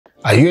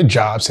Are you a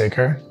job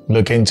seeker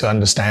looking to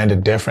understand the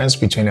difference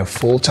between a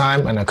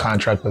full-time and a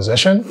contract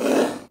position?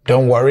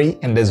 Don't worry,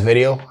 in this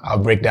video, I'll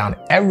break down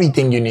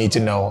everything you need to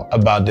know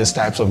about these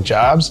types of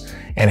jobs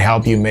and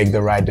help you make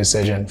the right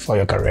decision for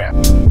your career.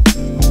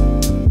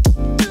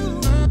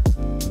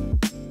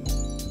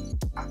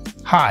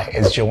 Hi,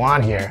 it's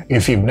Jawan here.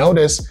 If you've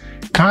noticed,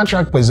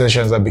 contract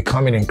positions are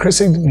becoming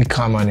increasingly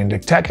common in the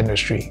tech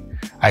industry.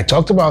 I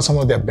talked about some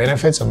of their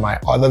benefits in my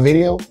other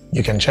video.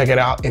 You can check it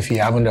out if you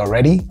haven't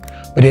already,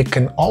 but it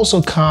can also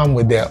come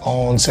with their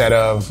own set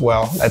of,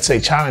 let's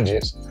say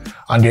challenges.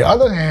 On the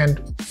other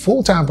hand,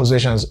 full-time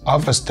positions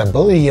offer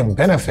stability and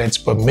benefits,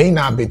 but may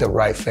not be the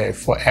right fit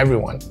for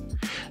everyone.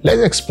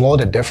 Let's explore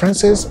the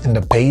differences in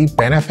the pay,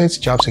 benefits,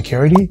 job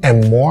security,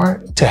 and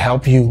more to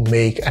help you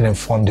make an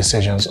informed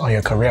decisions on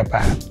your career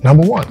path.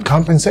 Number one,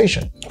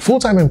 compensation.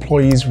 Full-time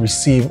employees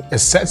receive a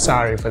set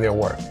salary for their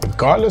work.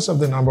 Regardless of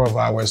the number of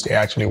hours they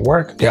actually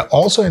work, they are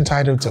also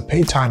entitled to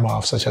paid time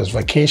off such as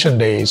vacation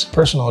days,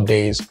 personal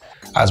days,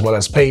 as well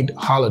as paid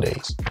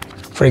holidays.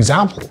 For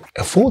example,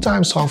 a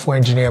full-time software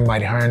engineer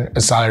might earn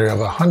a salary of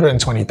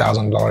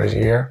 $120,000 a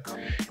year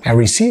and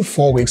receive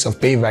 4 weeks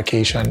of paid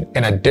vacation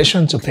in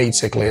addition to paid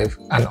sick leave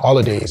and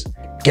holidays,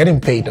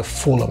 getting paid the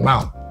full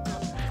amount.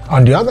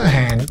 On the other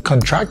hand,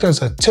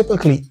 contractors are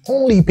typically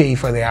only paid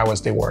for the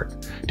hours they work.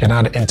 They're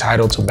not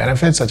entitled to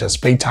benefits such as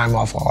paid time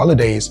off or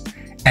holidays,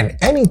 and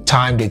any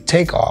time they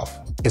take off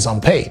is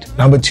unpaid.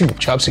 Number two,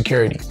 job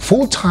security.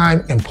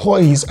 Full-time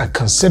employees are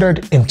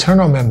considered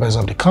internal members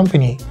of the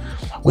company,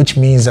 which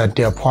means that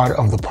they are part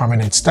of the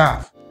permanent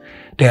staff.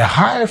 They are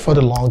hired for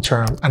the long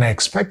term and are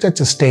expected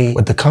to stay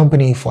with the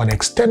company for an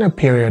extended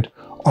period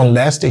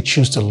unless they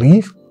choose to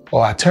leave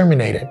or are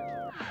terminated.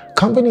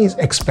 Companies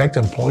expect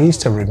employees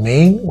to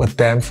remain with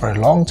them for a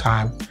long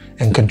time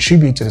and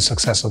contribute to the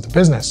success of the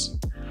business.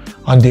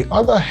 On the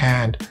other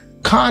hand,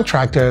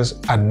 contractors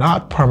are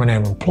not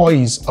permanent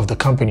employees of the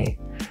company.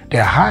 They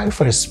are hired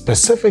for a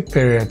specific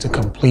period to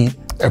complete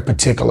a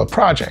particular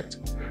project.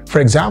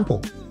 For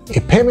example, a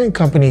payment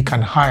company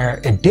can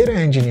hire a data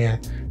engineer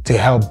to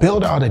help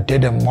build out a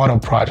data model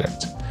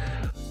project.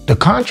 The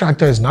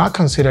contractor is not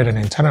considered an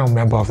internal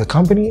member of the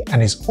company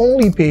and is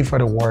only paid for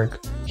the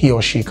work he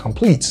or she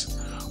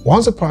completes.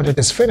 Once the project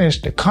is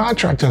finished, the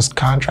contractor's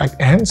contract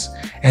ends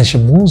and she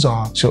moves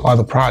on to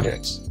other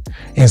projects.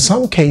 In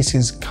some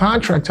cases,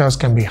 contractors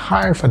can be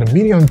hired for the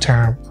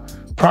medium-term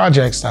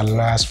projects that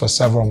last for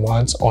several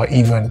months or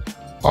even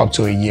up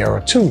to a year or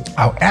two.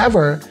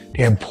 However,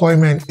 the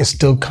employment is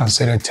still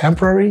considered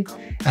temporary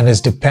and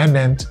is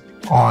dependent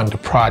on the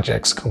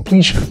project's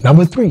completion.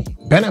 Number three,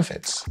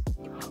 benefits.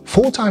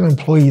 Full-time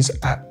employees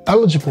are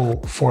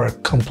eligible for a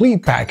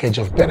complete package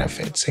of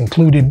benefits,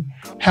 including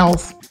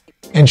health,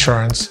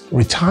 insurance,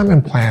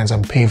 retirement plans,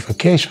 and paid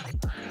vacation.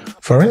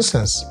 For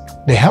instance,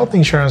 the health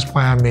insurance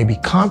plan may be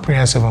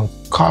comprehensive and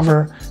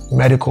cover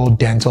medical,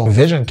 dental, and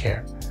vision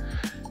care.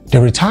 The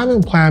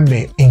retirement plan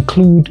may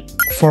include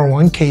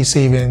 401k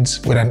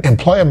savings with an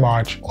employer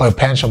match or a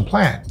pension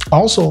plan.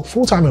 Also,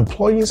 full-time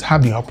employees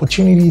have the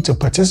opportunity to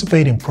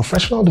participate in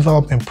professional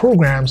development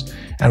programs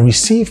and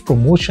receive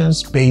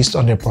promotions based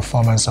on their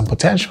performance and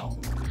potential.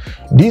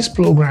 These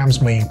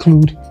programs may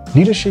include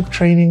leadership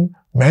training,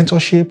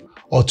 mentorship,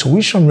 or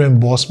tuition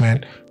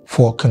reimbursement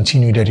for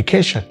continued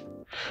education.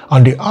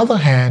 On the other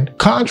hand,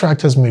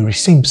 contractors may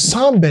receive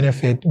some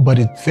benefit, but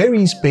it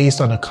varies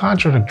based on the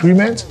contract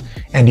agreement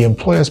and the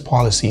employer's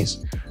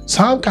policies.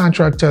 Some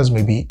contractors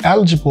may be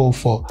eligible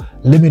for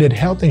limited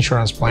health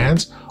insurance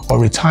plans or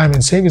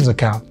retirement savings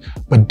account,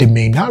 but they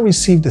may not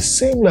receive the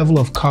same level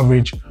of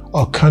coverage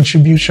or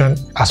contribution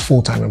as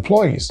full-time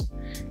employees.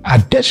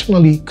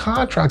 Additionally,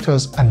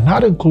 contractors are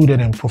not included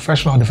in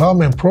professional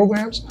development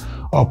programs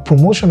or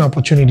promotion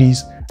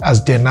opportunities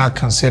as they're not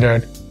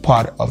considered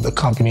part of the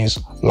company's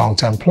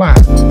long-term plan.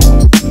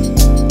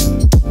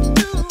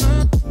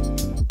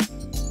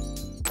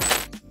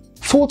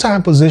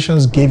 Full-time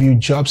positions give you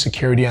job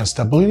security and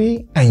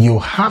stability, and you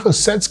have a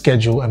set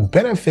schedule and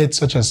benefits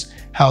such as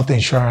health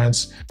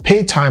insurance,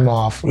 paid time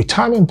off,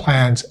 retirement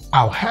plans.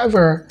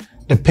 However,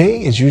 the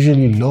pay is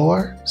usually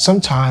lower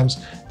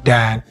sometimes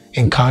than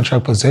in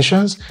contract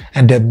positions,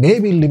 and there may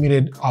be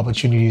limited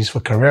opportunities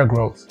for career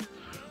growth.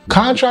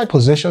 Contract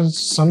positions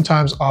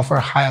sometimes offer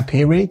higher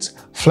pay rates,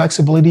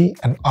 flexibility,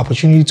 and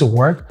opportunity to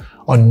work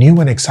on new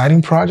and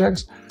exciting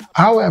projects.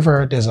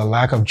 However, there's a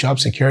lack of job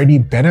security,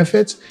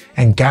 benefits,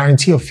 and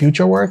guarantee of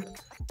future work.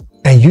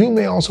 And you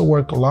may also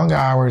work longer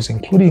hours,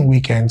 including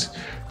weekends,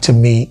 to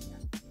meet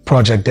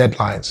project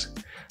deadlines.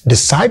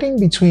 Deciding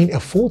between a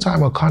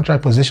full-time or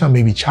contract position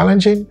may be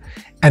challenging,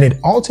 and it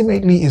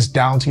ultimately is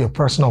down to your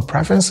personal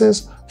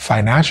preferences,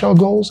 financial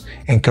goals,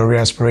 and career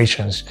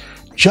aspirations.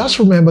 Just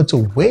remember to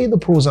weigh the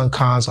pros and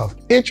cons of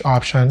each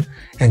option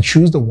and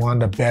choose the one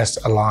that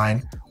best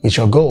aligns with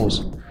your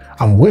goals.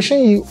 I'm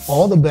wishing you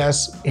all the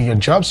best in your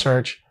job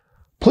search.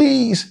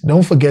 Please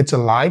don't forget to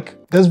like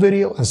this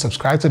video and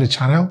subscribe to the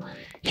channel.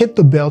 Hit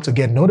the bell to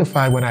get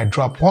notified when I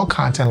drop more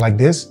content like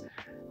this.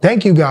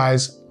 Thank you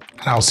guys,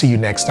 and I'll see you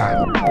next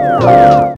time.